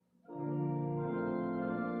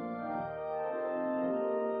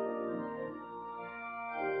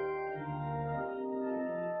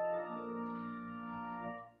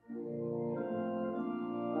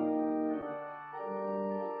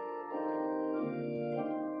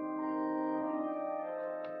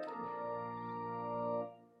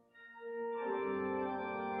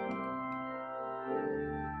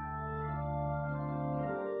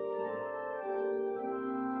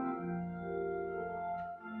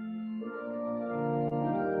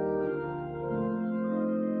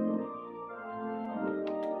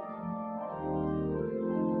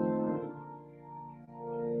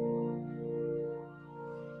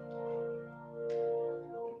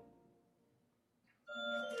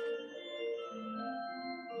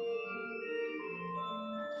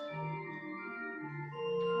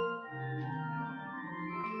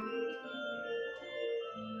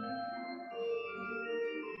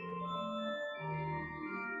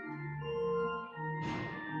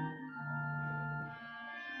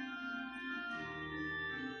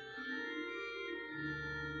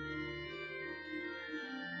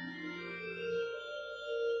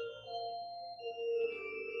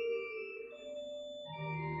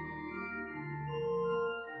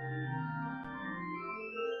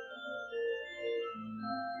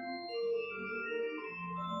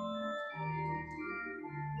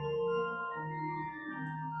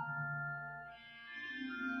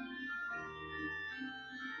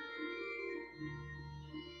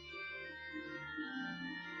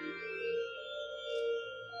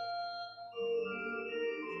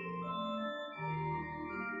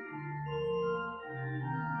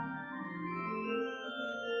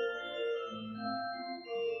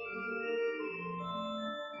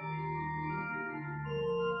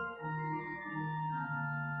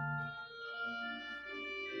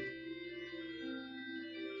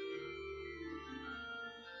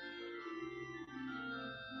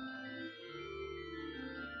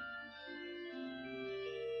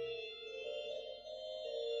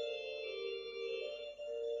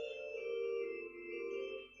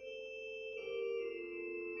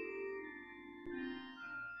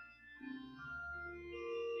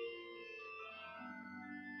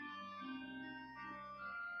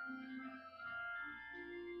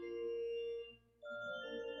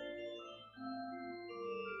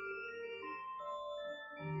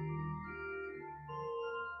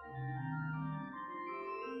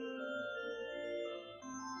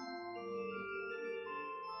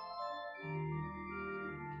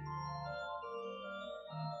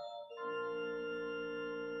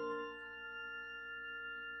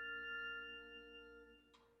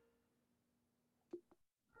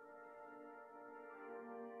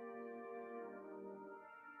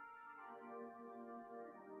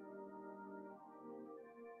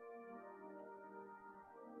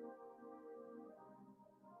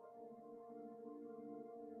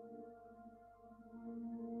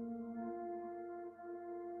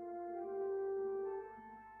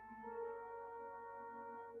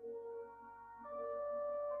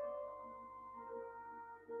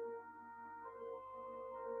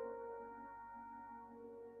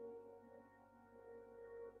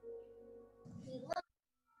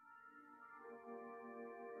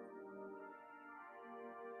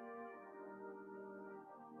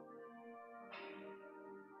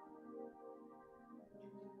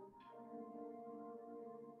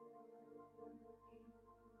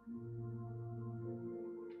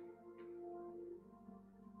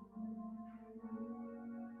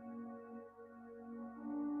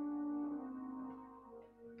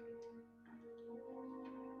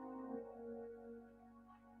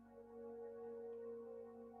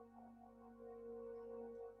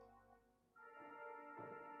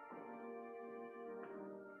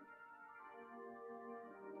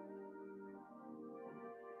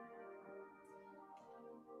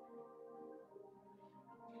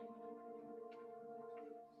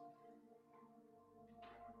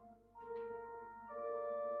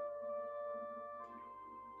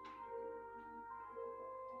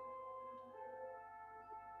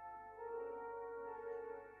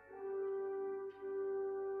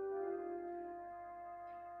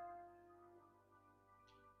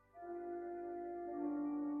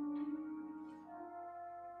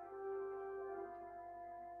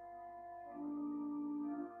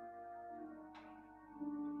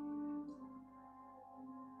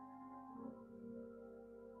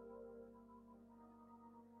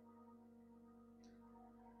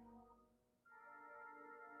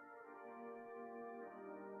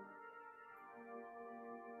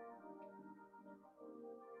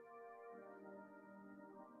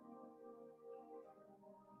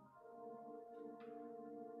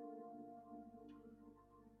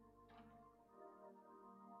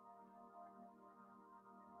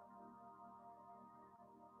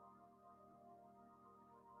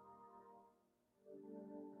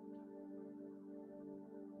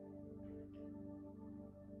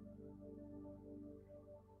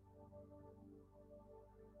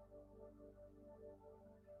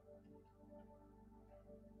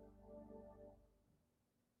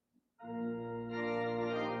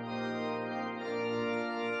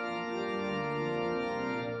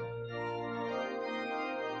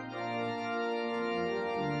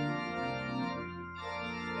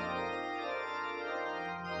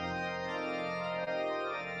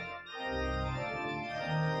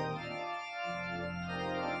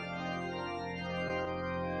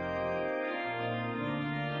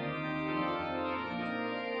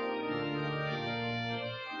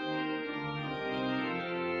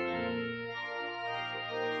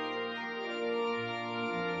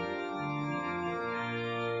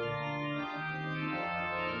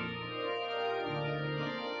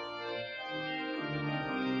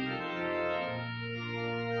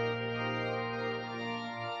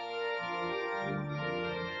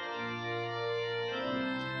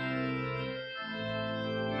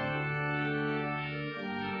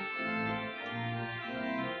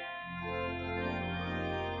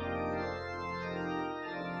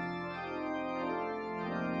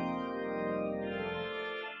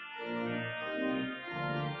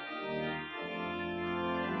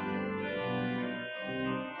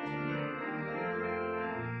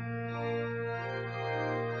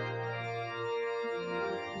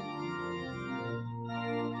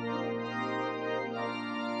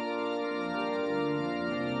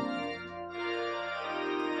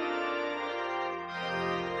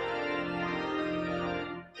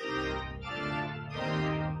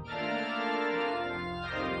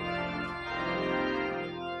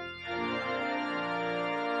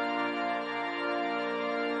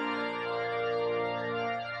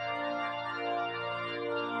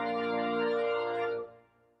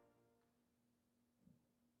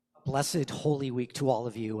Blessed Holy Week to all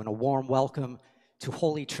of you, and a warm welcome to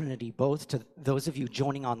Holy Trinity, both to those of you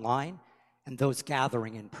joining online and those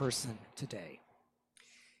gathering in person today.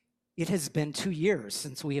 It has been 2 years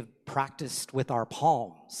since we have practiced with our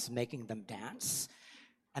palms, making them dance,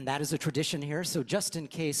 and that is a tradition here. So just in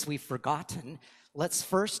case we've forgotten, let's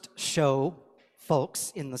first show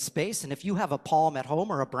folks in the space, and if you have a palm at home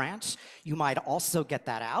or a branch, you might also get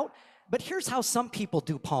that out. But here's how some people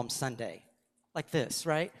do Palm Sunday, like this,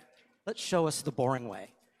 right? Let's show us the boring way.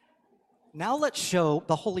 Now let's show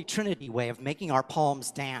the Holy Trinity way of making our palms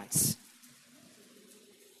dance.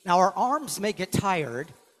 Now our arms may get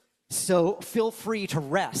tired, so feel free to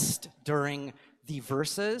rest during the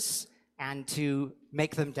verses and to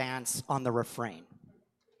make them dance on the refrain.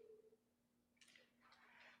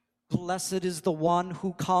 Blessed is the one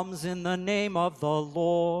who comes in the name of the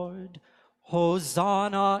Lord.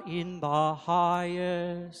 Hosanna in the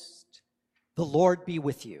highest. The Lord be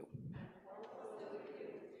with you.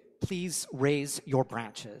 Please raise your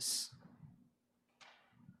branches.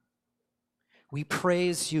 We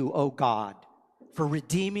praise you, O God, for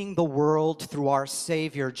redeeming the world through our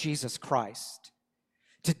Savior, Jesus Christ.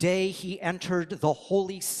 Today he entered the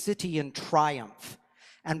holy city in triumph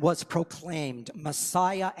and was proclaimed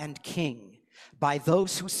Messiah and King by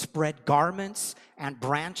those who spread garments and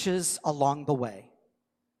branches along the way.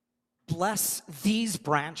 Bless these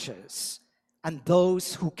branches and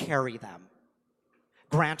those who carry them.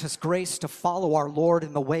 Grant us grace to follow our Lord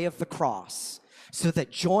in the way of the cross, so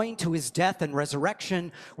that joined to his death and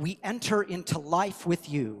resurrection, we enter into life with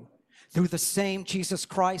you through the same Jesus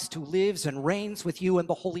Christ who lives and reigns with you in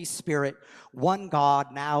the Holy Spirit, one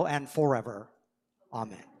God, now and forever.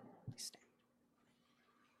 Amen. Please stand.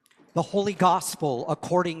 The Holy Gospel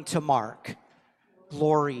according to Mark.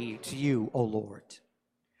 Glory to you, O Lord.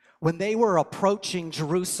 When they were approaching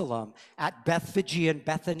Jerusalem at Bethphage and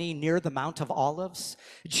Bethany near the Mount of Olives,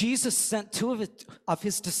 Jesus sent two of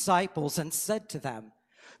his disciples and said to them,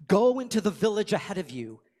 "Go into the village ahead of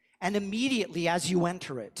you, and immediately as you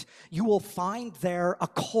enter it, you will find there a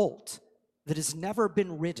colt that has never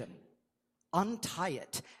been ridden. Untie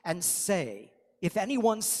it and say, 'If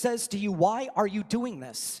anyone says to you, why are you doing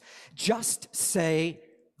this?' Just say,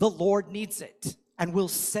 'The Lord needs it, and we'll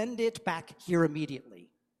send it back here immediately.'"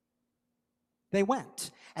 They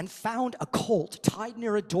went and found a colt tied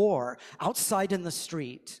near a door outside in the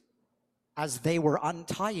street. As they were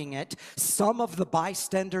untying it, some of the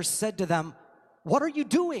bystanders said to them, "What are you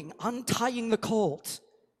doing, untying the colt?"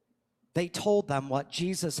 They told them what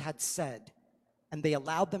Jesus had said, and they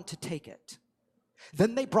allowed them to take it.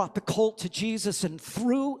 Then they brought the colt to Jesus and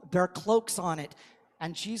threw their cloaks on it,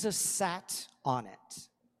 and Jesus sat on it.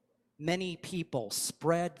 Many people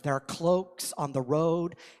spread their cloaks on the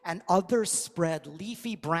road, and others spread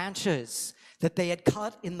leafy branches that they had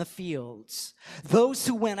cut in the fields. Those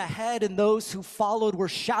who went ahead and those who followed were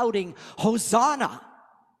shouting, "Hosanna!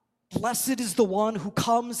 Blessed is the one who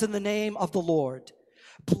comes in the name of the Lord.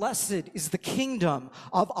 Blessed is the kingdom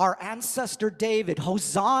of our ancestor David.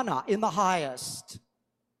 Hosanna in the highest.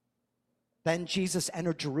 Then Jesus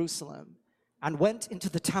entered Jerusalem and went into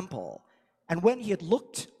the temple. And when he had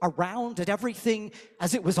looked around at everything,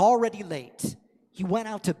 as it was already late, he went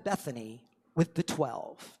out to Bethany with the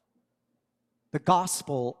 12. The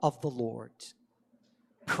gospel of the Lord.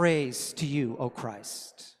 Praise to you, O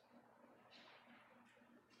Christ.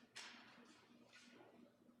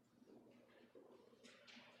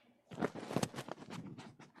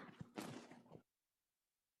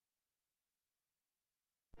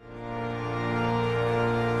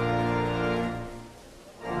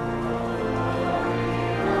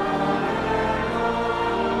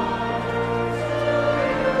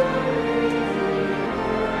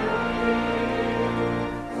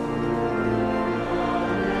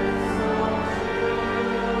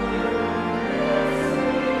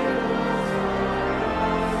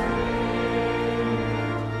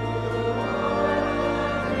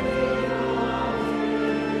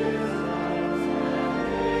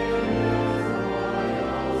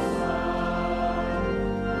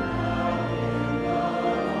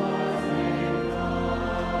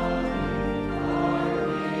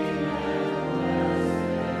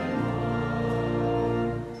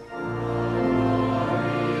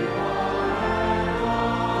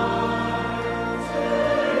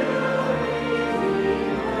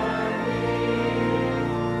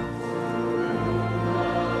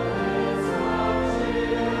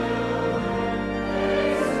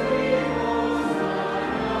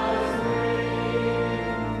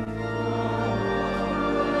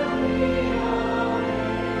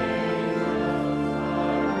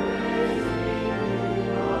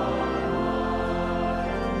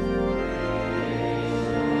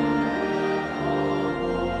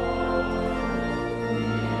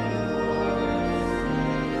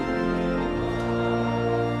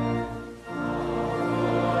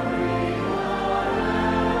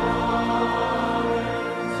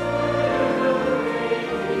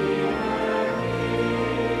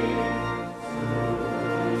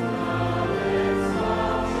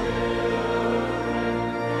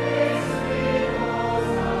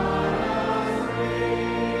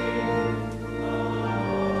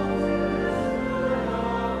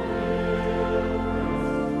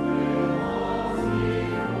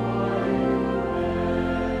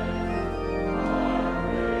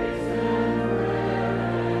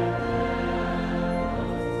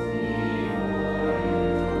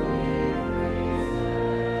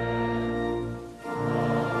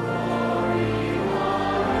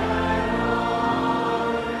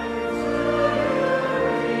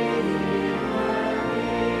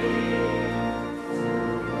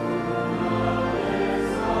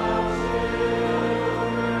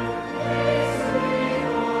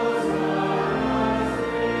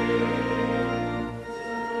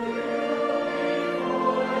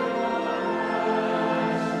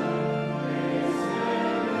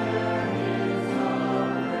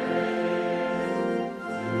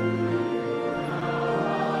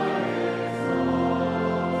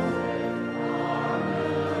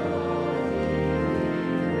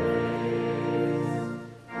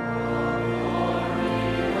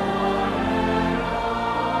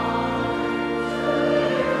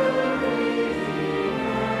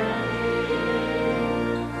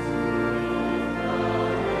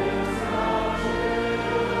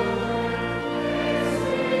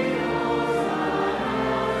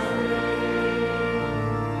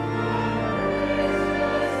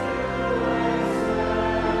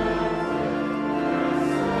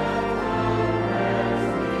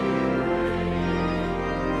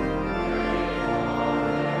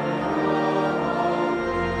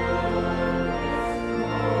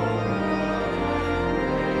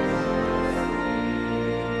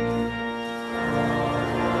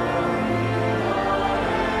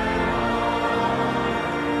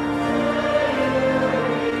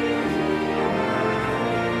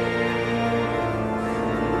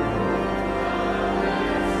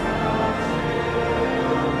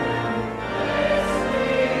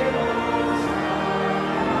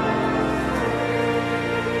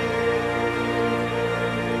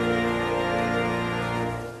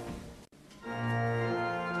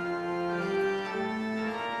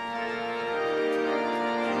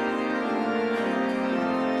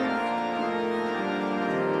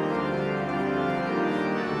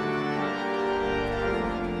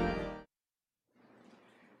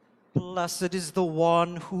 Blessed is the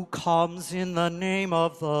one who comes in the name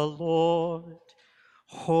of the Lord.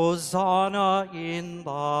 Hosanna in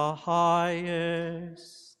the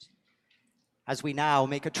highest. As we now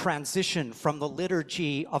make a transition from the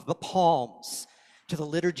liturgy of the Psalms to the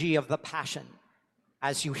liturgy of the Passion.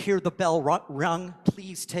 As you hear the bell rung,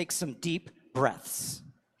 please take some deep breaths.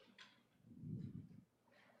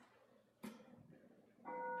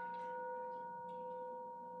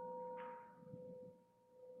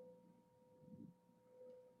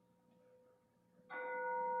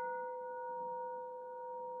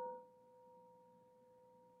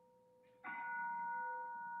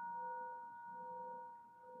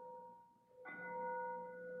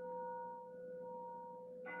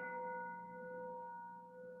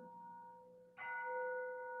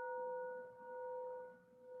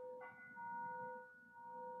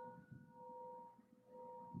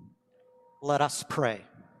 Let us pray.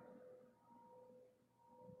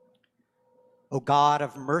 O God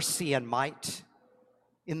of mercy and might,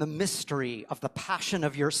 in the mystery of the passion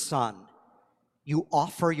of your Son, you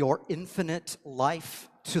offer your infinite life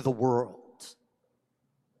to the world.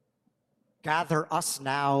 Gather us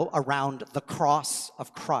now around the cross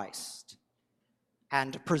of Christ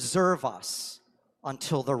and preserve us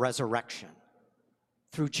until the resurrection.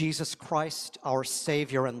 Through Jesus Christ, our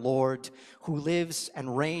Savior and Lord, who lives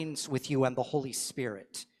and reigns with you and the Holy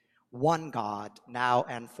Spirit, one God, now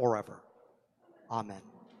and forever. Amen.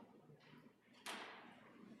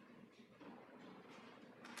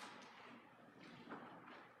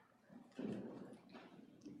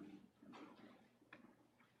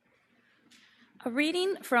 A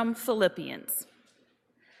reading from Philippians.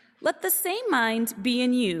 Let the same mind be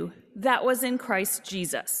in you that was in Christ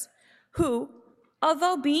Jesus, who,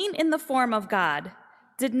 although being in the form of God,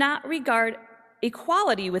 did not regard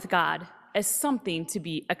equality with God as something to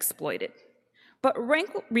be exploited, but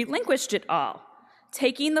relinquished it all,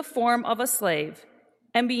 taking the form of a slave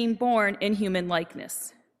and being born in human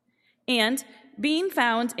likeness. And being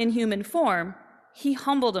found in human form, he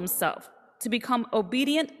humbled himself to become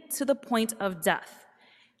obedient to the point of death,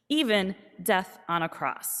 even death on a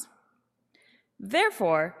cross.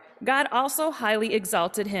 Therefore, God also highly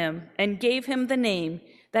exalted him and gave him the name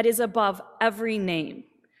that is above every name,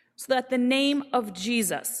 so that the name of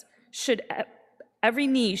Jesus every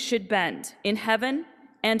knee should bend in heaven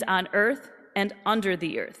and on earth and under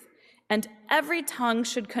the earth, and every tongue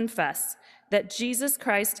should confess that Jesus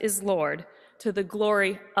Christ is Lord, to the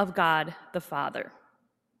glory of God the Father.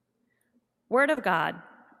 Word of God,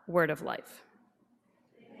 word of life.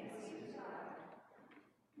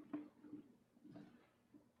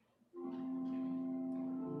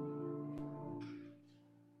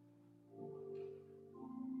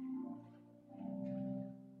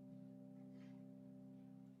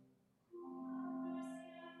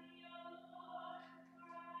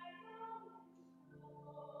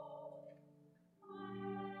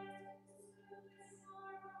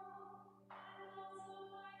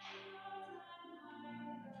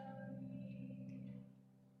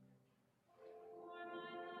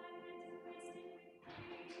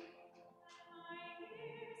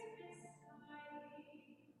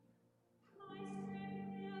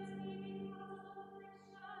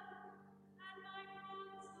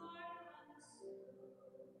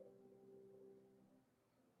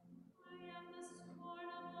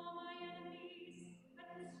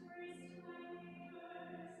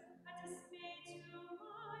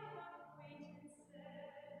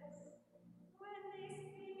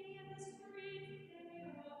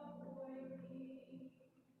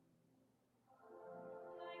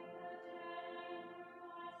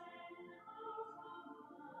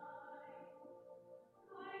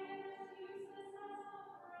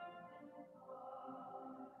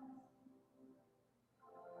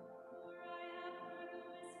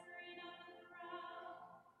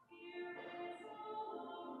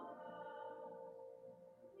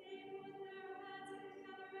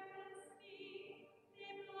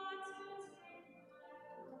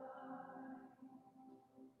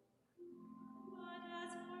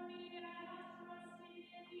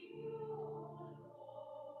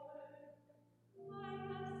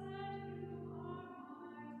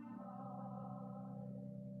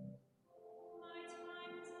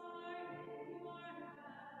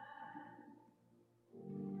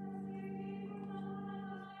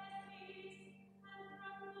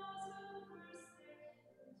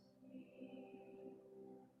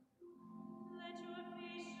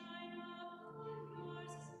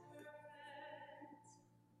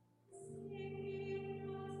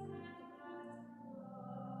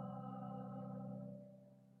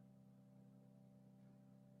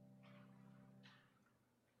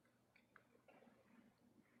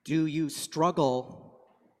 Do you struggle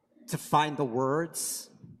to find the words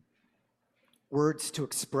to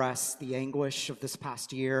express the anguish of this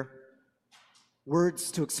past year,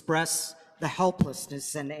 words to express the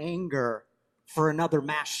helplessness and anger for another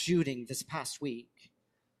mass shooting this past week.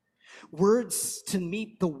 Words to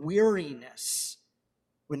meet the weariness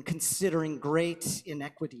when considering great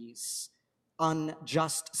inequities,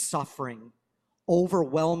 unjust suffering,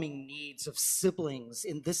 overwhelming needs of siblings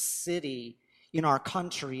in this city, in our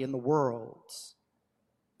country, in the world.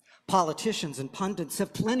 Politicians and pundits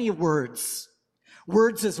have plenty of words,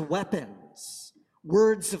 words as weapons,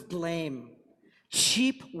 words of blame,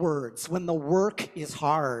 cheap words when the work is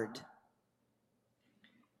hard.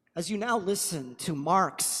 As you now listen to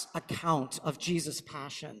Mark's account of Jesus'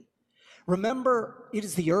 passion, remember it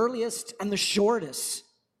is the earliest and the shortest.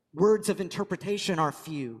 Words of interpretation are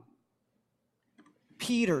few.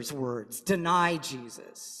 Peter's words, deny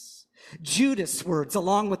Jesus. Judas' words,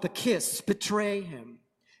 along with the kiss, betray him.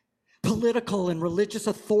 Political and religious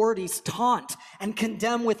authorities taunt and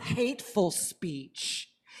condemn with hateful speech.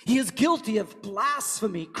 He is guilty of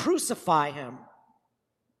blasphemy, crucify him.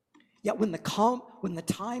 Yet when the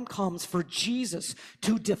time comes for Jesus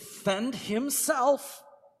to defend himself,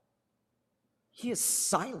 he is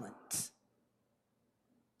silent.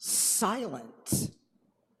 Silent.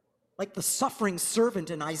 Like the suffering servant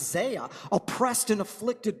in Isaiah, oppressed and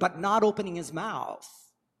afflicted, but not opening his mouth.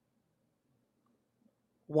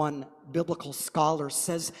 One biblical scholar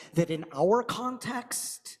says that in our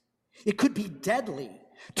context, it could be deadly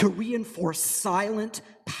to reinforce silent,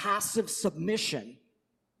 passive submission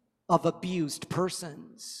of abused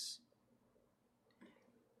persons.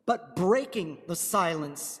 But breaking the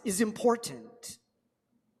silence is important.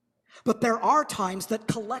 But there are times that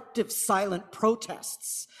collective silent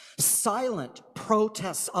protests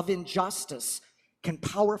of injustice, can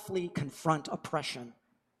powerfully confront oppression.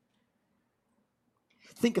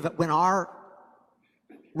 Think of it, when our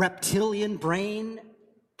reptilian brain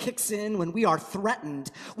kicks in, when we are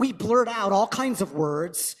threatened, we blurt out all kinds of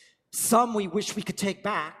words, some we wish we could take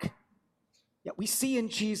back. Yet we see in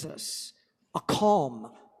Jesus a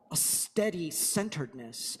calm, a steady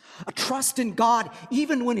centeredness, a trust in God,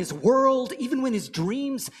 even when his world, even when his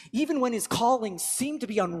dreams, even when his calling seem to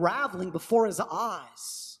be unraveling before his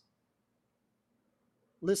eyes.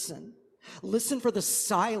 Listen for the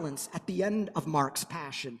silence at the end of Mark's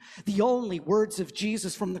passion. The only words of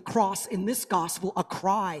Jesus from the cross in this gospel, a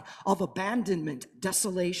cry of abandonment,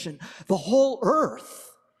 desolation. The whole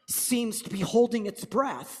earth seems to be holding its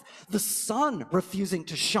breath, the sun refusing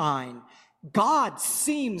to shine. God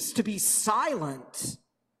seems to be silent.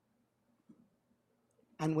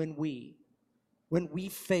 And when we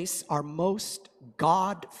face our most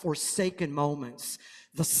God-forsaken moments,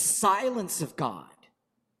 the silence of God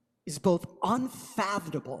is both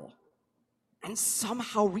unfathomable and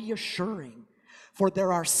somehow reassuring, for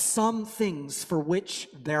there are some things for which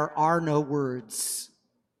there are no words.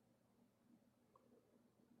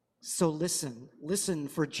 So listen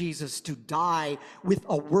for Jesus to die with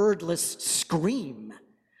a wordless scream,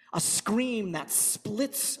 a scream that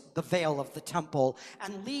splits the veil of the temple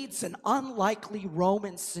and leads an unlikely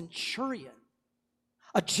Roman centurion,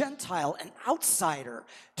 a Gentile, an outsider,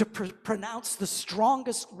 to pronounce the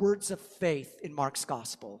strongest words of faith in Mark's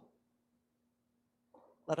gospel.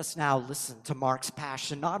 Let us now listen to Mark's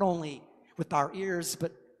passion, not only with our ears,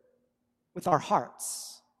 but with our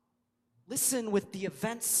hearts. Listen with the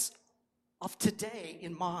events of today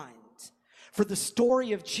in mind. For the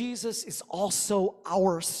story of Jesus is also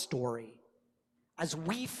our story. As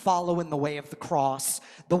we follow in the way of the cross,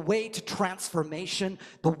 the way to transformation,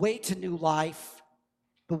 the way to new life,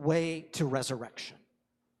 the way to resurrection.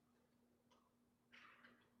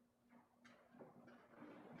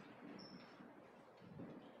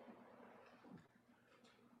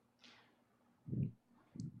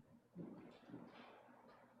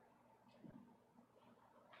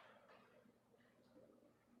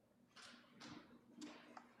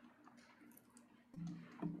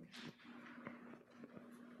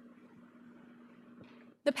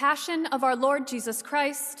 The Passion of our Lord Jesus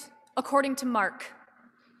Christ, according to Mark.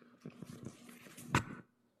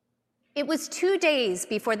 It was 2 days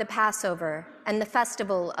before the Passover and the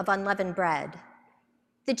festival of unleavened bread.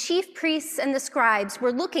 The chief priests and the scribes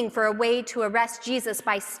were looking for a way to arrest Jesus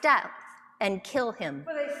by stealth and kill him.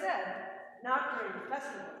 For they said, not during the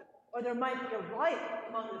festival, or there might be a riot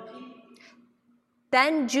among the people.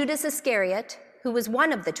 Then Judas Iscariot, who was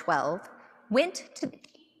one of the 12, went to the chief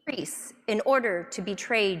priests in order to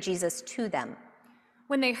betray Jesus to them.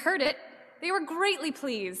 When they heard it, they were greatly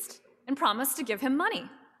pleased and promised to give him money.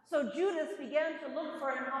 So Judas began to look for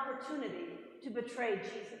an opportunity to betray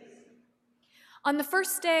Jesus. On the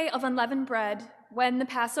first day of unleavened bread, when the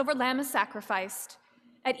Passover lamb is sacrificed,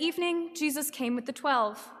 at evening Jesus came with the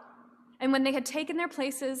 12. And when they had taken their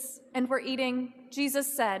places and were eating,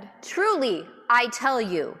 Jesus said, "Truly, I tell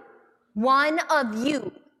you, one of you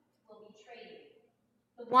will betray me,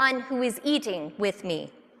 the one who is eating with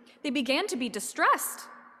me." They began to be distressed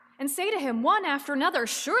and say to him one after another,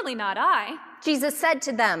 "Surely not I." Jesus said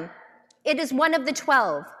to them, "It is one of the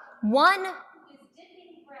 12, one who is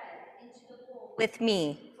dipping bread into the bowl with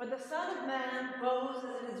me. For the Son of Man goes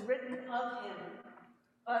as it is written of him.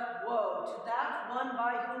 But woe to that one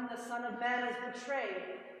by whom the Son of Man is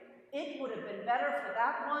betrayed. It would have been better for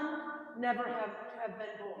that one never have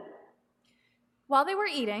been born." While they were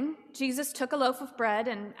eating, Jesus took a loaf of bread,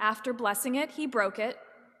 and after blessing it, he broke it,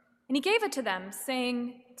 and he gave it to them,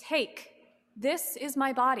 saying, "Take, this is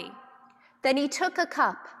my body." Then he took a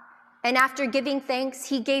cup, and after giving thanks,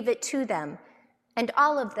 he gave it to them, and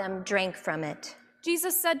all of them drank from it.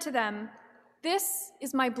 Jesus said to them, "This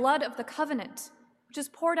is my blood of the covenant, which is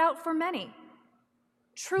poured out for many.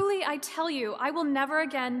 Truly, I tell you, I will never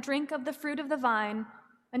again drink of the fruit of the vine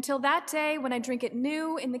until that day when I drink it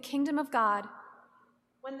new in the kingdom of God."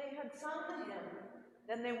 When they had sung the hymn,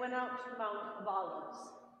 then they went out to the Mount of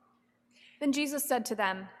Olives. Then Jesus said to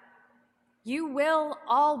them, "You will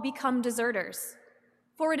all become deserters,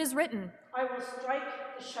 for it is written, "I will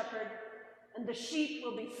strike the shepherd, and the sheep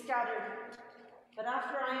will be scattered. But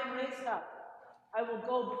after I am raised up, I will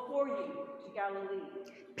go before you to Galilee."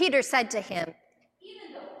 Peter said to him,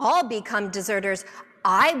 "Even though all become deserters,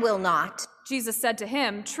 I will not." Jesus said to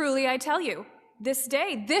him, "Truly I tell you, this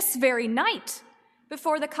day, this very night,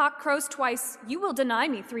 before the cock crows twice, you will deny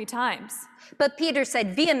me 3 times. But Peter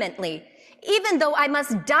said vehemently, "Even though I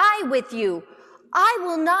must die with you, I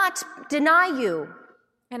will not deny you."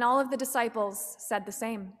 And all of the disciples said the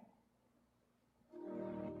same.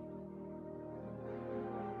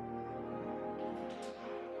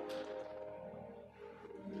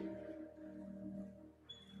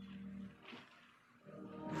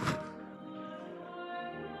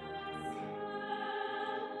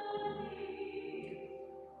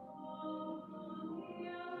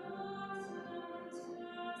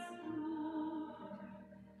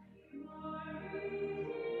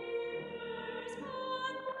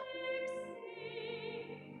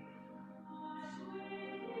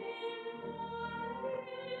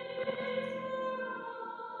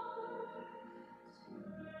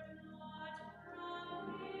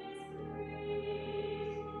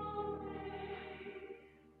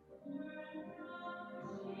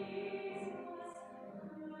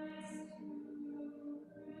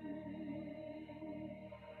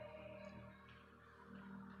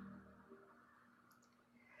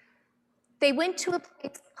 They went to a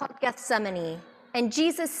place called Gethsemane, and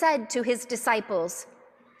Jesus said to his disciples,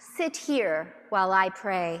 "Sit here while I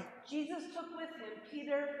pray." Jesus took with him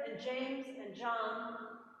Peter and James and John,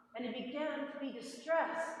 and he began to be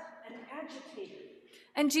distressed and agitated.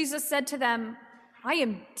 And Jesus said to them, "I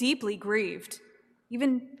am deeply grieved,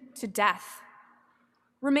 even to death.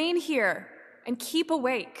 Remain here and keep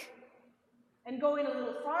awake." And going a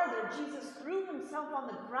little farther, Jesus threw himself on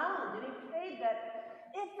the ground, and he prayed that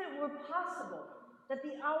if it were possible, that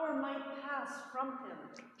the hour might pass from him.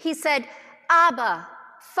 He said, "Abba,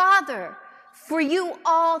 Father, for you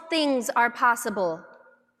all things are possible.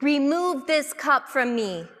 Remove this cup from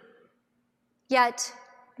me. Yet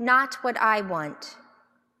not what I want,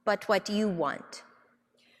 but what you want."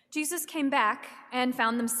 Jesus came back and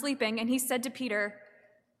found them sleeping, and he said to Peter,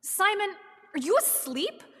 "Simon, are you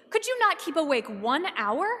asleep? Could you not keep awake 1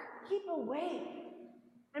 hour? Keep awake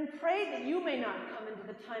and pray that you may not come into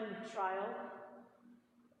the time of trial.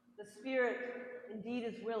 The spirit indeed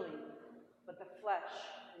is willing, but the flesh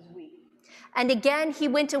is weak." And again he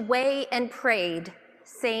went away and prayed,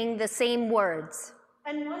 saying the same words.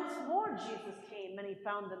 And once more Jesus came, and he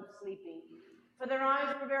found them sleeping, for their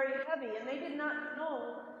eyes were very heavy, and they did not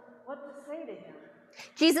know what to say to him.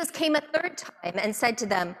 Jesus came a third time and said to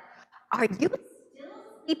them, "Are you still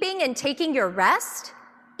sleeping and taking your rest?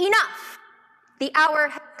 Enough! The hour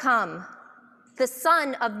has come. The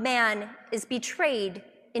Son of Man is betrayed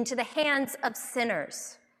into the hands of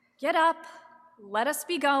sinners. Get up, let us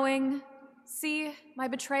be going. See, my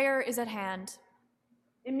betrayer is at hand."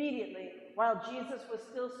 Immediately, while Jesus was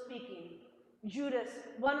still speaking, Judas,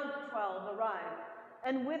 one of the 12, arrived,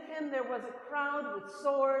 and with him there was a crowd with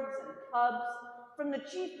swords and clubs from the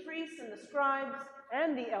chief priests and the scribes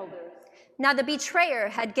and the elders. Now the betrayer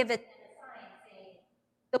had given them a sign saying,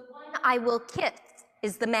 "The one I will kiss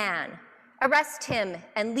is the man. Arrest him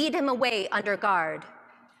and lead him away under guard."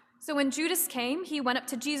 So when Judas came, he went up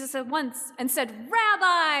to Jesus at once and said,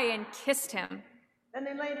 "Rabbi," and kissed him. Then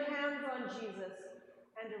they laid hands on Jesus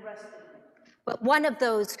and arrested him. But one of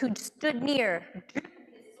those who stood near drew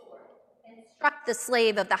his sword struck the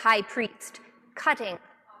slave of the high priest, cutting.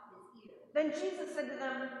 Then Jesus said to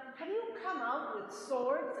them, "Have you come out with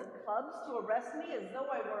swords and clubs to arrest me as though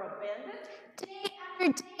I were a bandit?" Day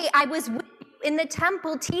after day I was with you in the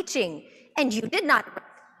temple teaching, and you did not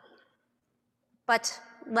arrest me. But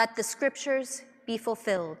let the scriptures be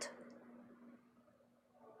fulfilled.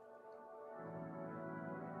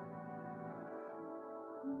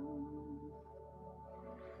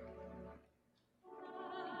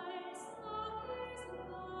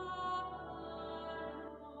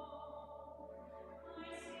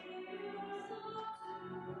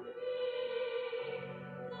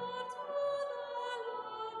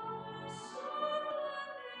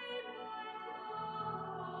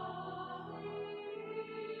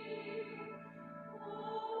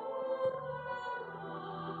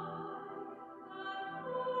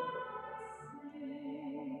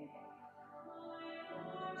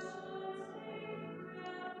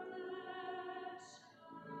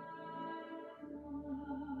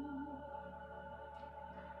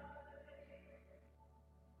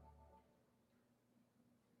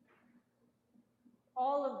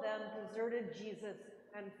 All of them deserted Jesus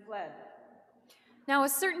and fled. Now a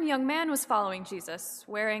certain young man was following Jesus,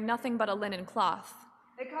 wearing nothing but a linen cloth.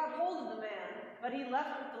 They caught hold of the man, but he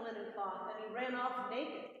left with the linen cloth and he ran off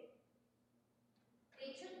naked.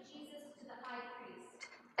 They took Jesus to the high priest,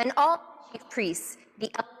 and all the chief priests, the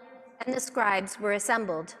elders, and the scribes were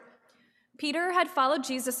assembled. Peter had followed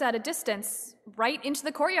Jesus at a distance, right into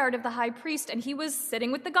the courtyard of the high priest, and he was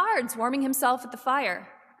sitting with the guards, warming himself at the fire.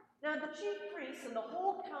 Now the chief priests and the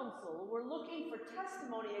whole council were looking for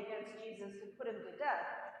testimony against Jesus to put him to death,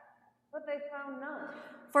 but they found none.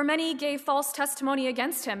 For many gave false testimony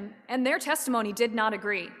against him, and their testimony did not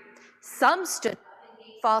agree. Some stood up and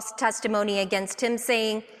gave false testimony against him,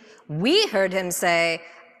 saying, "We heard him say,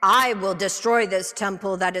 'I will destroy this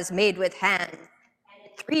temple that is made with hands, and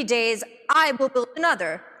in 3 days I will build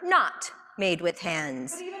another, not made with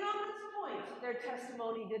hands.'" But even on this point, their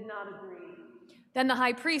testimony did not agree. Then the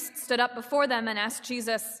high priest stood up before them and asked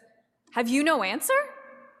Jesus, "Have you no answer?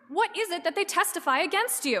 What is it that they testify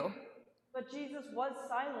against you?" But Jesus was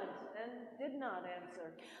silent and did not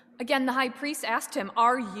answer. Again, the high priest asked him,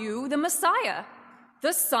 "Are you the Messiah,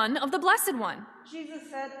 the Son of the Blessed One?" Jesus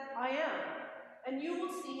said, "I am, and you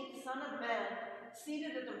will see the Son of Man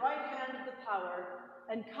seated at the right hand of the power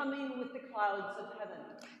and coming with the clouds of heaven."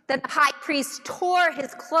 Then the high priest tore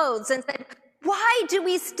his clothes and said, "Why do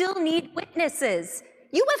we still need witnesses?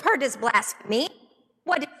 You have heard his blasphemy.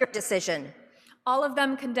 What is your decision?" All of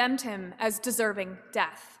them condemned him as deserving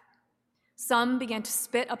death. Some began to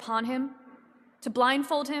spit upon him, to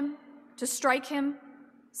blindfold him, to strike him,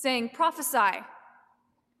 saying, "Prophesy!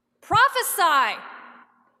 Prophesy!"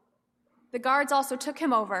 The guards also took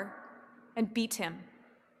him over and beat him.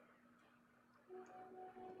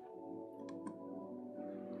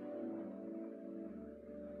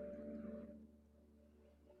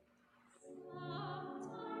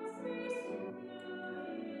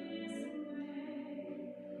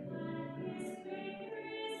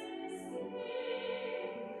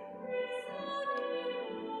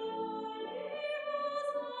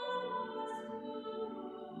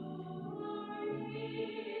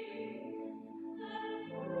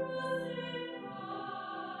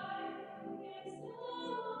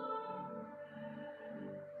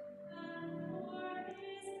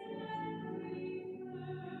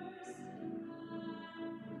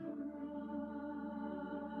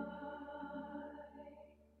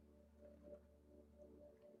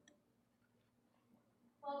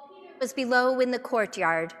 Was below in the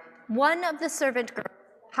courtyard, one of the servant girls,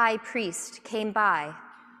 high priest, came by.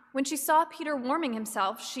 When she saw Peter warming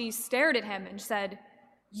himself, she stared at him and said,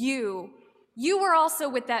 You were also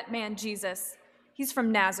with that man Jesus. He's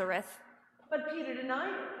from Nazareth." But Peter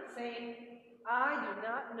denied it, saying, "I do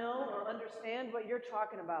not know or understand what you're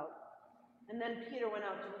talking about." And then Peter went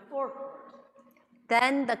out to the forecourt.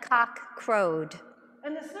 Then the cock crowed.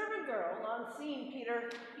 And the servant girl, on seeing Peter,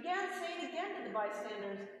 began saying again to the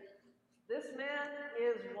bystanders, "This man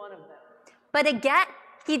is one of them." But again,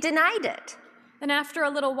 he denied it. Then after a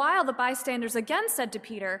little while, the bystanders again said to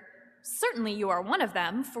Peter, "Certainly you are one of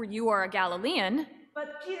them, for you are a Galilean."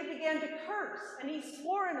 But Peter began to curse, and he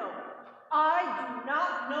swore an oath, "I do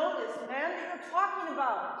not know this man that you're talking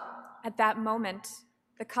about." At that moment,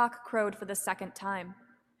 the cock crowed for the second time.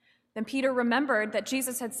 Then Peter remembered that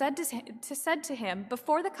Jesus had said to him,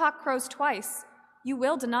 "Before the cock crows twice, you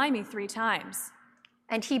will deny me 3 times."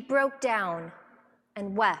 And he broke down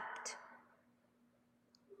and wept.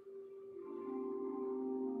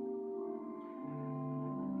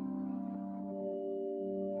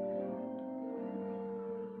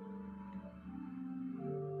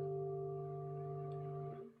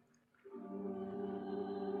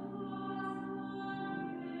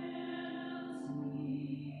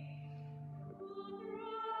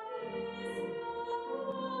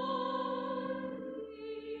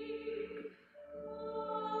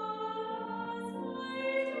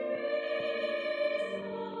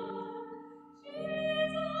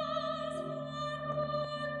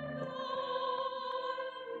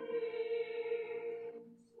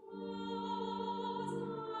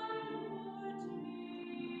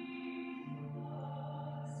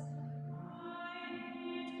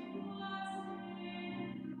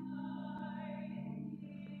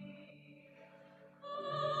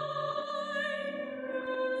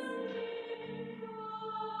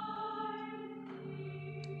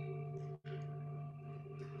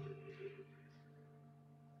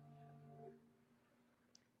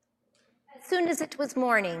 soon as it was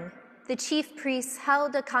morning, the chief priests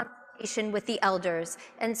held a consultation with the elders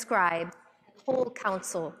and scribes, the whole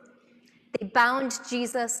council. They bound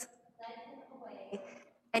Jesus, led him away,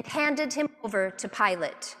 and handed him over to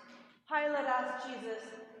Pilate. Pilate asked Jesus,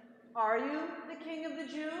 "Are you the king of the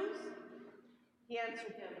Jews?" He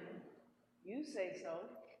answered him, "You say so."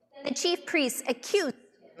 The chief priests accused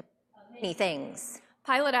him of many things.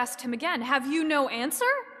 Pilate asked him again, "Have you no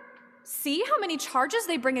answer? See how many charges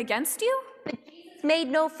they bring against you?" But Jesus made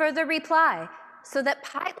no further reply, so that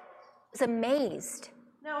Pilate was amazed.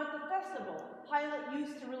 Now at the festival, Pilate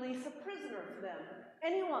used to release a prisoner for them,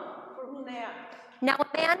 anyone for whom they asked. Now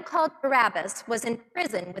a man called Barabbas was in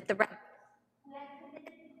prison with the rebels who had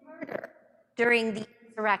committed murder during the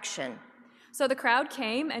insurrection. So the crowd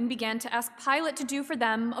came and began to ask Pilate to do for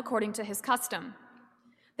them according to his custom.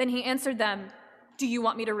 Then he answered them, "Do you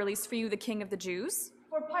want me to release for you the king of the Jews?"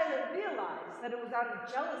 For Pilate realized that it was out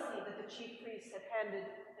of jealousy that the chief priests had handed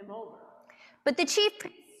him over. But the chief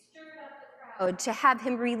priests stirred up the crowd to have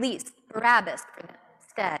him release Barabbas for them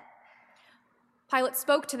instead. Pilate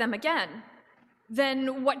spoke to them again.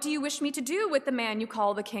 "Then what do you wish me to do with the man you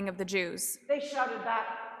call the king of the Jews?" They shouted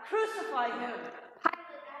back, "Crucify him!" Pilate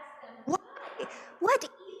asked them, "Why? What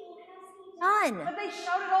evil has he done?" But they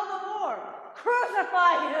shouted all the more,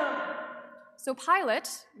 "Crucify him!" So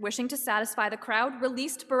Pilate, wishing to satisfy the crowd,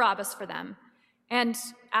 released Barabbas for them. And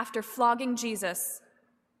after flogging Jesus,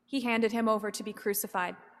 he handed him over to be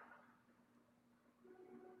crucified.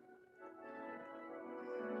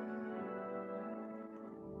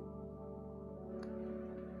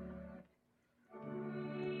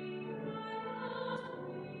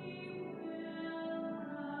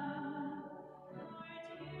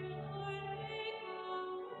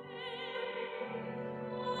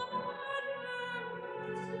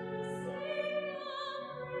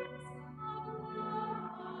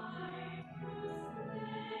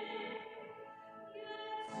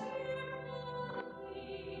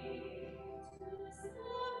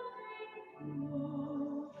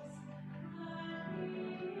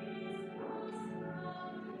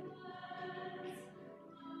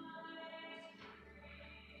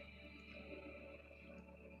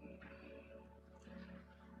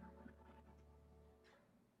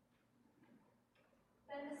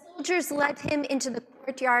 Soldiers led him into the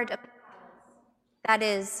courtyard of the palace, that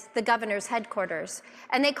is, the governor's headquarters,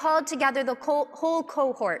 and they called together the whole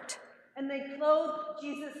cohort. And they clothed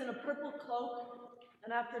Jesus in a purple cloak,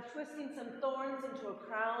 and after twisting some thorns into a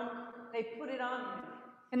crown, they put it on him.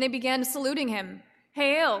 And they began saluting him.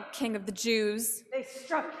 "Hail, King of the Jews!" They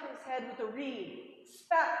struck his head with a reed,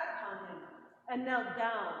 spat upon him, and knelt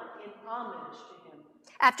down in homage to him.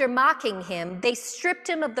 After mocking him, they stripped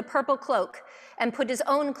him of the purple cloak and put his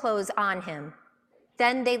own clothes on him.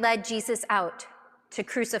 Then they led Jesus out to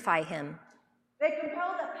crucify him. They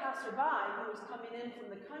compelled a passerby who was coming in from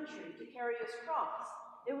the country to carry his cross.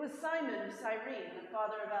 It was Simon of Cyrene, the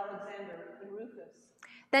father of Alexander and Rufus.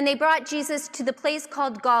 Then they brought Jesus to the place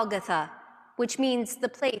called Golgotha, which means the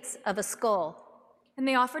place of a skull. And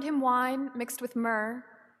they offered him wine mixed with myrrh,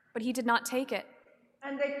 but he did not take it.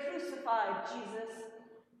 And they crucified Jesus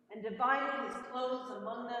and divided his clothes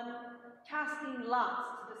among them, casting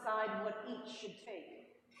lots to decide what each should take.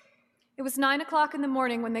 It was 9 o'clock in the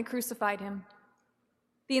morning when they crucified him.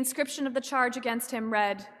 The inscription of the charge against him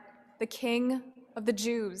read, "The King of the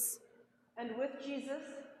Jews." And with Jesus,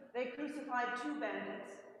 they crucified two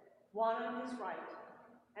bandits, one on his right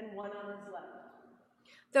and one on his left.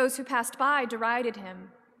 Those who passed by derided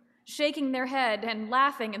him, shaking their head and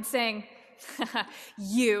laughing and saying,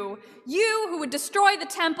 You who would destroy the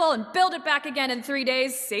temple and build it back again in 3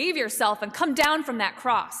 days, save yourself and come down from that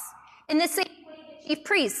cross." In the same way, the chief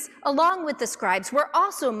priests, along with the scribes, were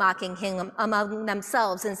also mocking him among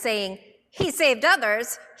themselves and saying, "He saved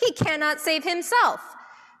others, he cannot save himself.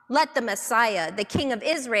 Let the Messiah, the King of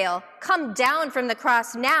Israel, come down from the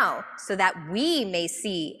cross now so that we may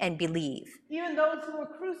see and believe." Even those who were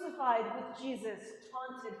crucified with Jesus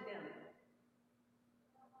taunted him.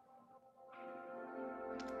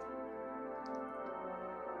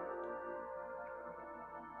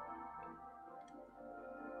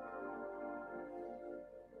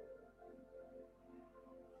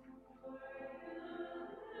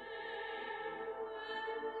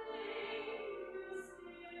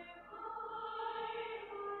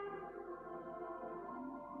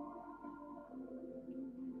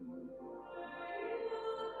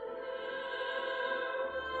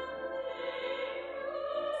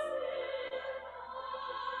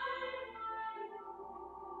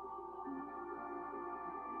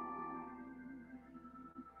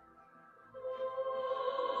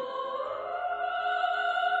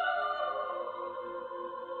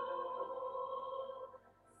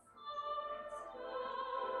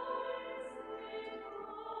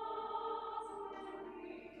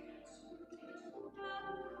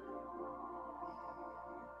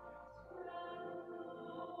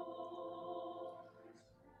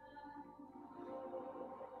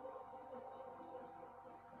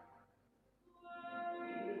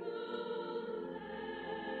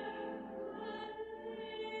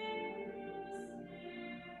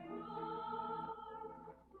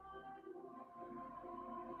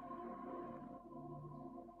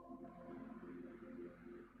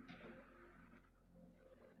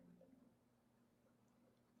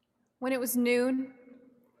 When it was noon,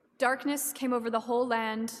 darkness came over the whole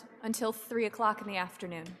land until 3 o'clock in the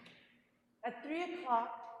afternoon. At 3 o'clock,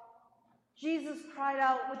 Jesus cried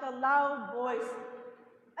out with a loud voice,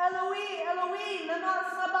 Eloi, Eloi, lama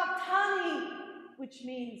sabachthani, which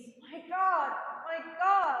means, my God,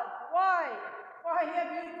 why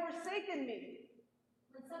have you forsaken me?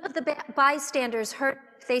 When some of the bystanders heard,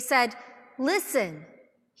 they said, "Listen,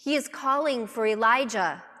 he is calling for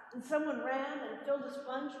Elijah." And someone ran and filled a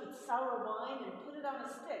sponge with sour wine and put it on a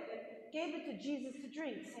stick and gave it to Jesus to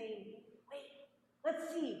drink, saying, wait,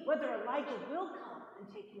 let's see whether Elijah will come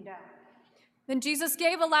and take him down. Then Jesus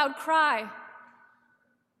gave a loud cry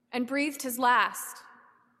and breathed his last.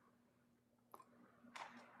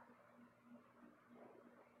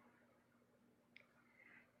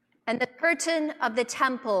 And the curtain of the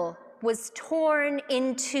temple was torn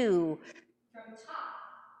in two from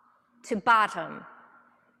top to bottom.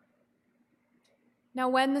 Now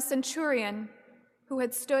when the centurion, who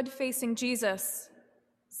had stood facing Jesus,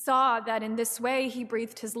 saw that in this way he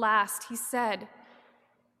breathed his last, he said,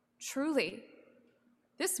 "Truly,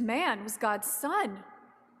 this man was God's son."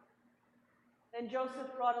 Then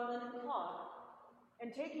Joseph brought a linen cloth,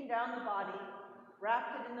 and taking down the body,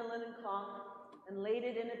 wrapped it in the linen cloth, and laid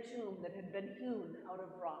it in a tomb that had been hewn out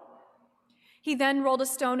of rock. He then rolled a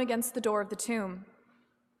stone against the door of the tomb.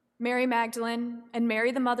 Mary Magdalene and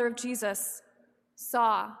Mary, the mother of Jesus,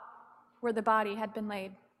 saw where the body had been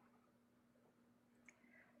laid.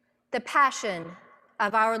 The Passion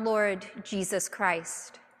of our Lord Jesus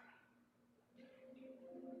Christ.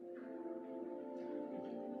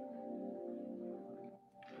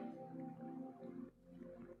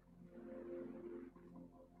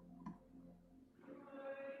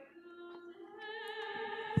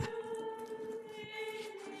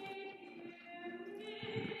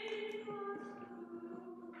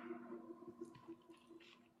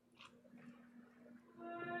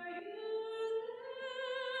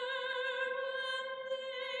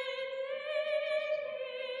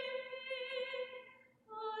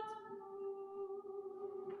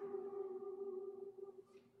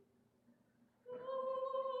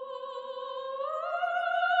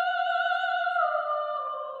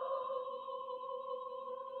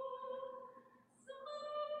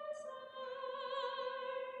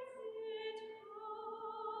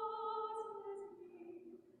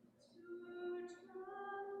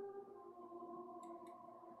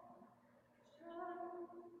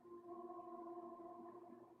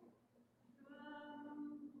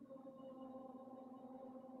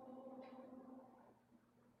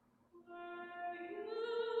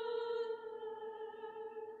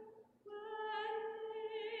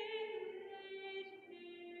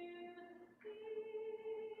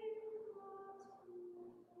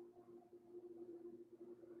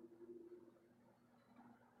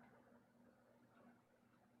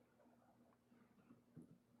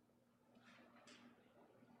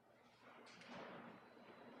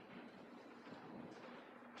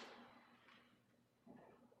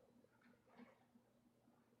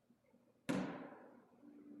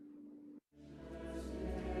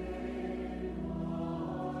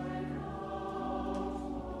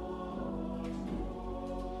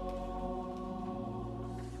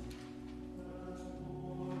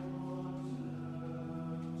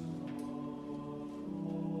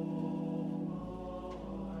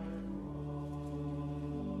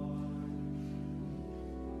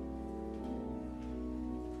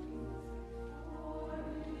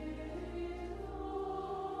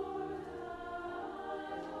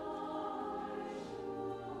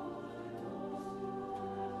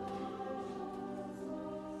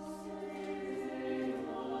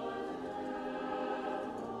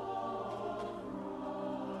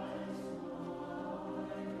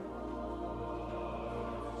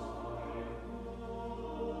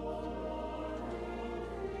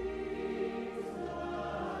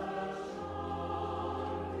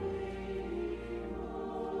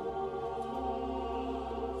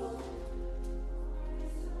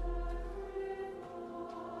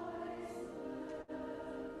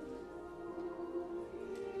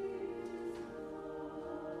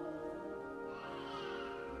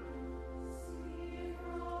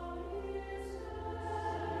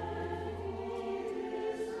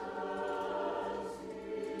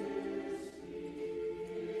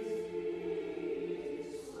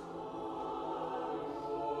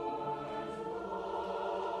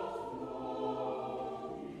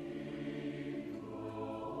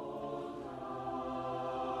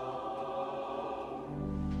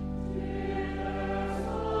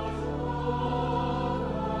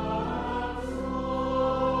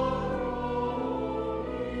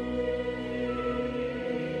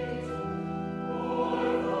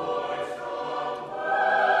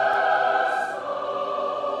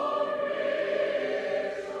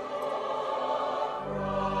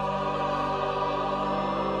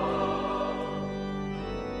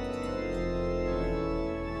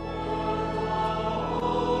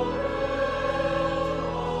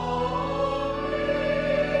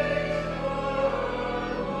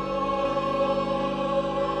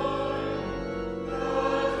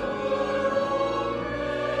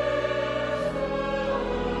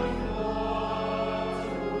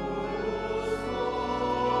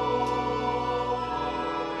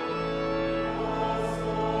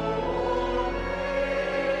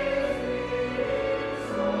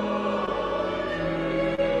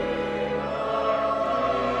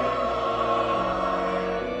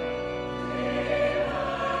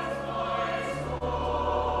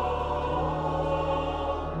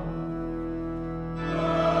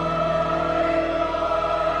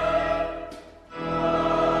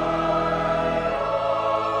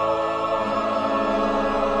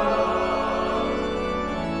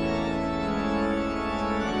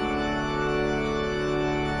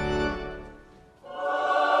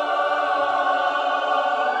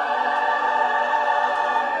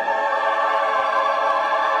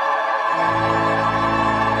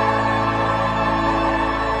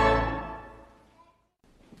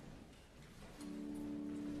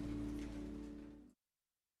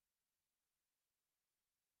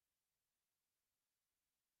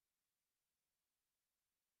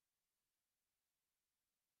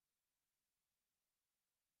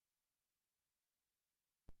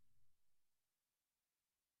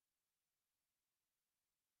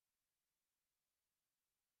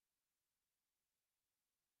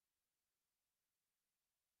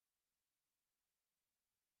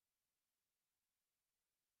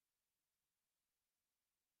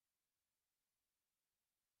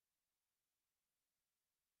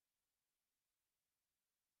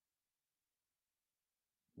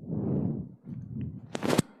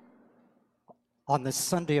 On this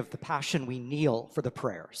Sunday of the Passion, we kneel for the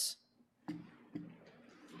prayers.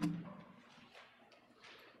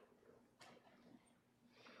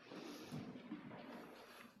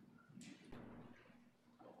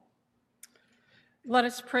 Let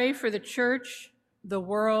us pray for the church, the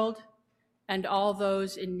world, and all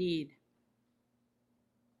those in need.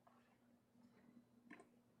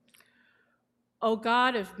 O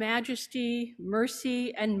God of majesty,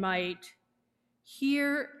 mercy, and might,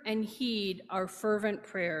 hear and heed our fervent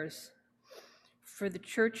prayers for the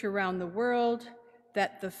church around the world,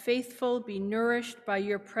 that the faithful be nourished by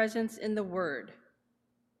your presence in the word.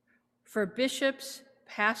 For bishops,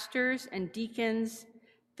 pastors, and deacons,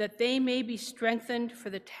 that they may be strengthened for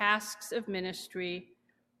the tasks of ministry.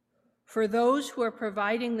 For those who are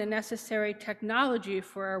providing the necessary technology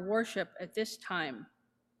for our worship at this time,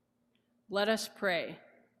 let us pray.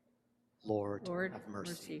 Lord, have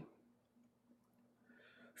mercy.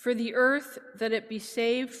 For the earth, that it be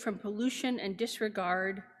saved from pollution and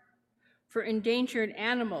disregard. For endangered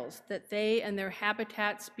animals, that they and their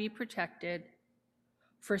habitats be protected.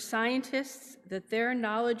 For scientists, that their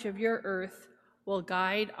knowledge of your earth will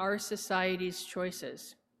guide our society's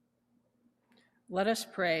choices. Let us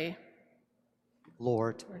pray.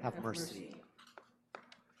 Lord, have mercy.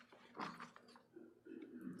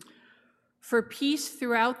 For peace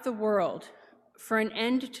throughout the world, for an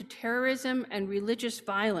end to terrorism and religious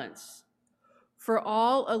violence, for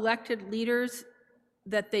all elected leaders,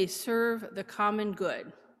 that they serve the common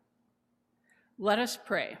good. Let us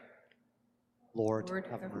pray. Lord,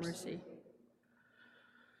 have mercy.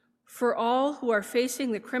 For all who are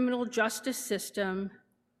facing the criminal justice system,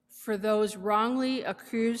 for those wrongly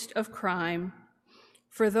accused of crime,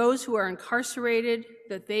 for those who are incarcerated,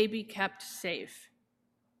 that they be kept safe.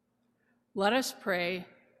 Let us pray.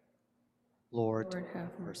 Lord,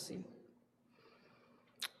 have mercy.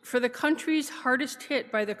 For the countries hardest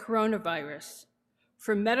hit by the coronavirus,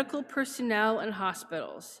 for medical personnel and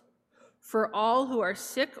hospitals, for all who are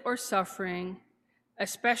sick or suffering,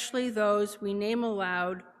 especially those we name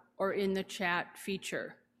aloud or in the chat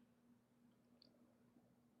feature.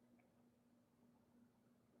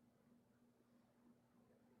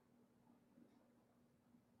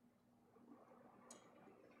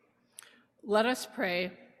 Let us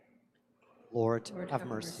pray. Lord, have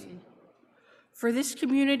mercy. For this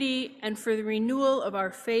community and for the renewal of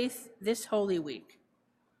our faith this Holy Week,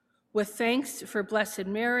 with thanks for Blessed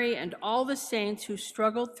Mary and all the saints who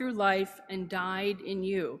struggled through life and died in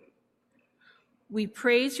you, we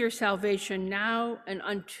praise your salvation now and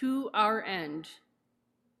unto our end.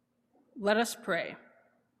 Let us pray.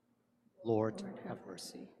 Lord, have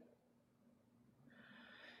mercy.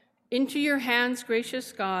 Into your hands,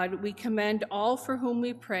 gracious God, we commend all for whom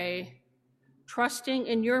we pray, trusting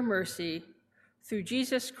in your mercy, through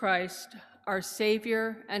Jesus Christ, our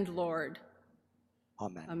Savior and Lord.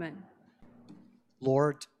 Amen. Amen.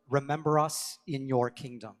 Lord, remember us in your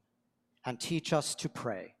kingdom and teach us to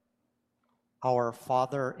pray. Our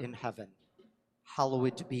Father in heaven,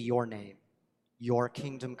 hallowed be your name. Your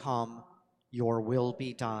kingdom come, your will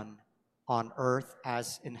be done, on earth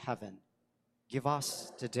as in heaven. Give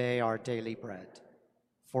us today our daily bread.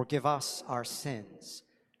 Forgive us our sins,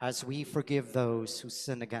 as we forgive those who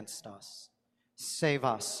sin against us. Save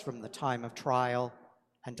us from the time of trial,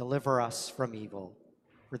 and deliver us from evil.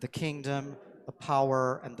 For the kingdom, the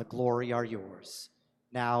power, and the glory are yours,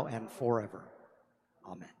 now and forever.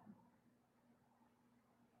 Amen.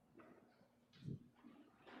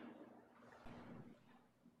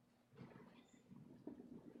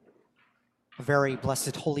 A very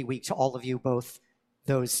blessed Holy Week to all of you, both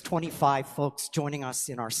those 25 folks joining us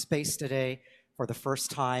in our space today for the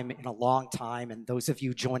first time in a long time, and those of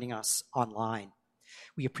you joining us online.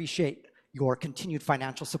 We appreciate your continued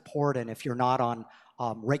financial support, and if you're not on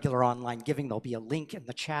regular online giving, there'll be a link in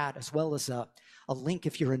the chat, as well as a link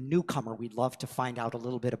if you're a newcomer. We'd love to find out a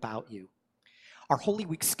little bit about you. Our Holy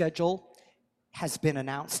Week schedule has been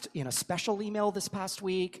announced in a special email this past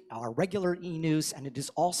week, our regular e-news, and it is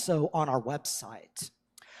also on our website.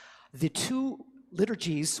 The two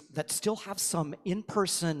liturgies that still have some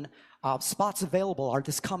in-person spots available are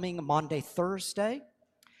this coming Maundy, Thursday,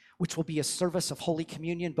 which will be a service of Holy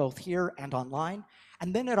Communion both here and online,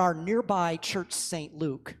 and then at our nearby church, St.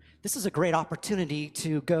 Luke. This is a great opportunity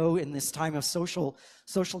to go in this time of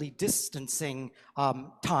socially distancing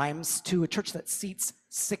times to a church that seats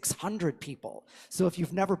 600 people. So if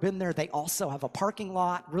you've never been there, they also have a parking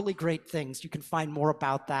lot, really great things. You can find more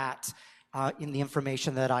about that in the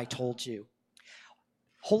information that I told you.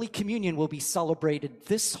 Holy Communion will be celebrated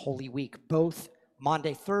this Holy Week, both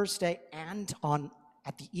Maundy, Thursday, and on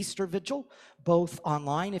at the Easter Vigil, both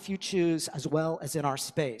online if you choose, as well as in our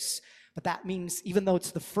space. But that means even though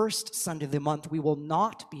it's the first Sunday of the month, we will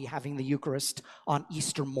not be having the Eucharist on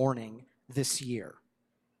Easter morning this year.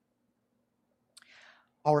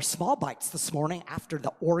 Our small bites this morning after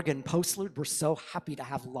the organ postlude, we're so happy to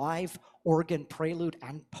have live organ prelude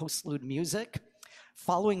and postlude music.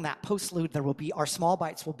 Following that postlude, our small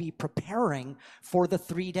bites will be preparing for the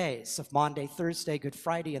 3 days of Maundy, Thursday, Good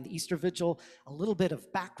Friday, and the Easter Vigil, a little bit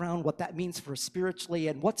of background, what that means for us spiritually,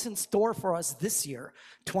 and what's in store for us this year,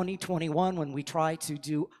 2021, when we try to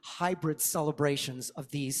do hybrid celebrations of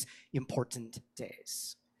these important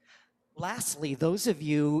days. Lastly, those of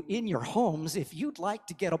you in your homes, if you'd like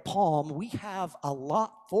to get a palm, we have a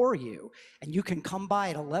lot for you. And you can come by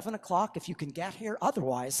at 11 o'clock if you can get here.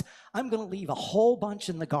 Otherwise, I'm going to leave a whole bunch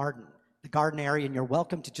in the garden area, and you're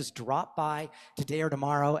welcome to just drop by today or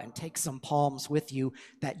tomorrow and take some palms with you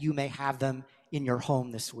that you may have them in your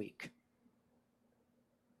home this week.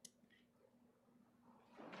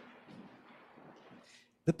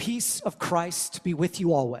 The peace of Christ be with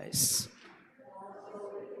you always.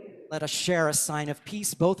 Let us share a sign of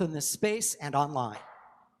peace both in this space and online.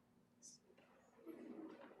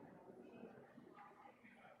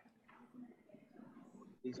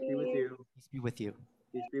 Peace be with you. Peace be with you.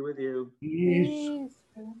 Peace be with you.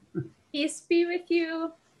 Peace be with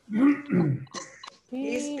you.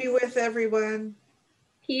 Peace be with everyone.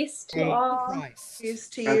 Peace to all. Christ Peace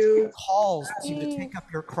to you. calls you to take up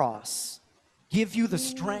your cross, give you the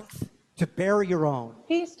strength to bear your own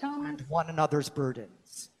and one another's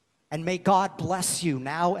burdens. And may God bless you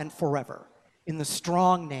now and forever in the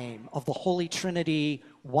strong name of the Holy Trinity,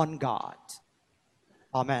 one God.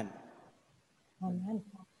 Amen. Amen.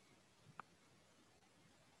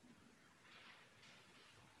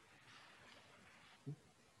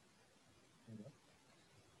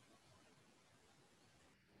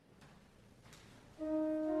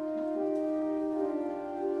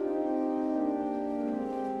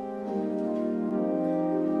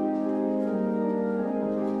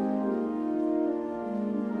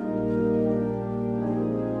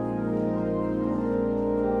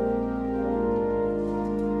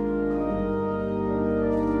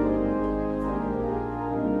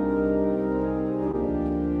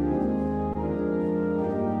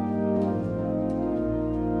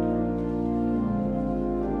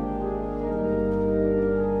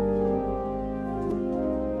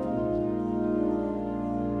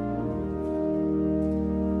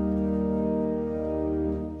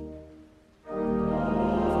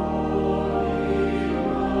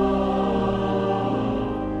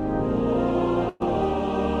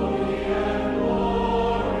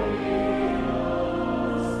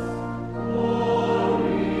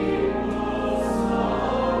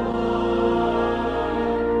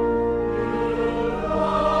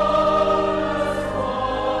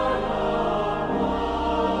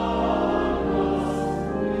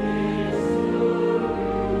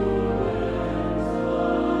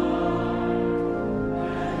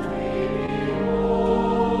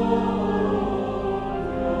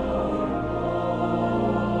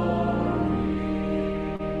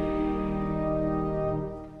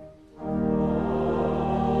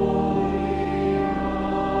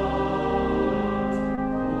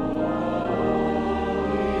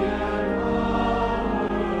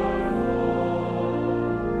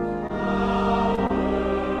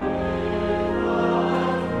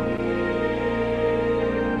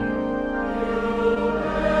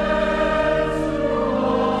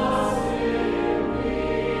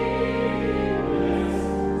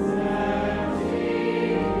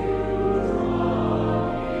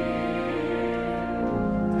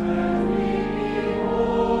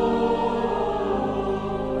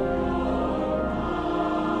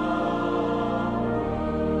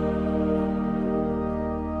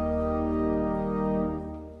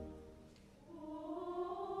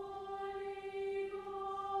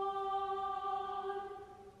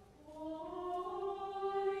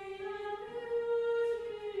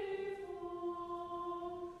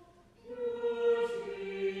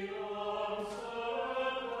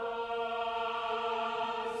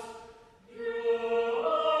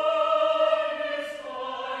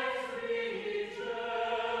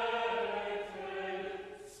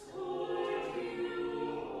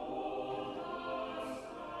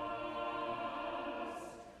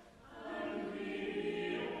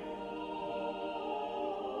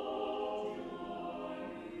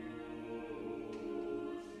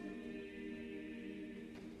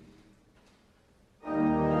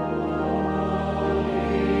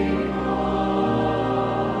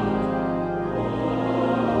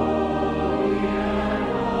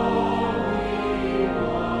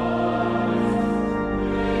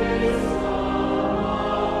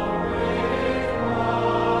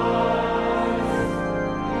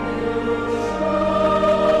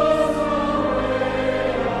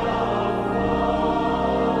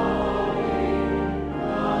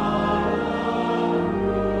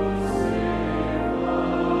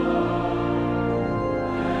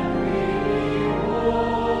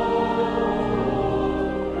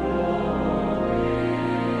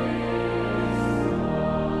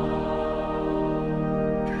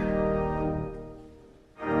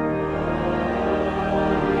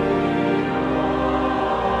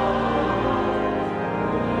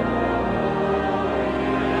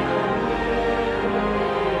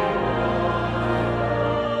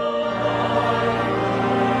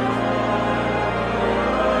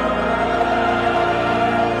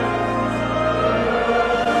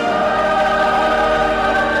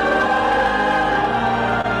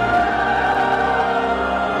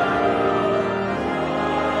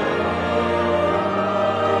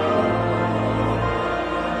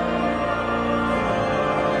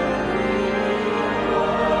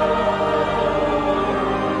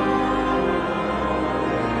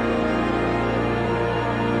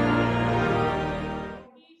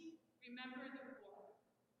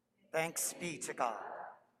 Thanks be to God.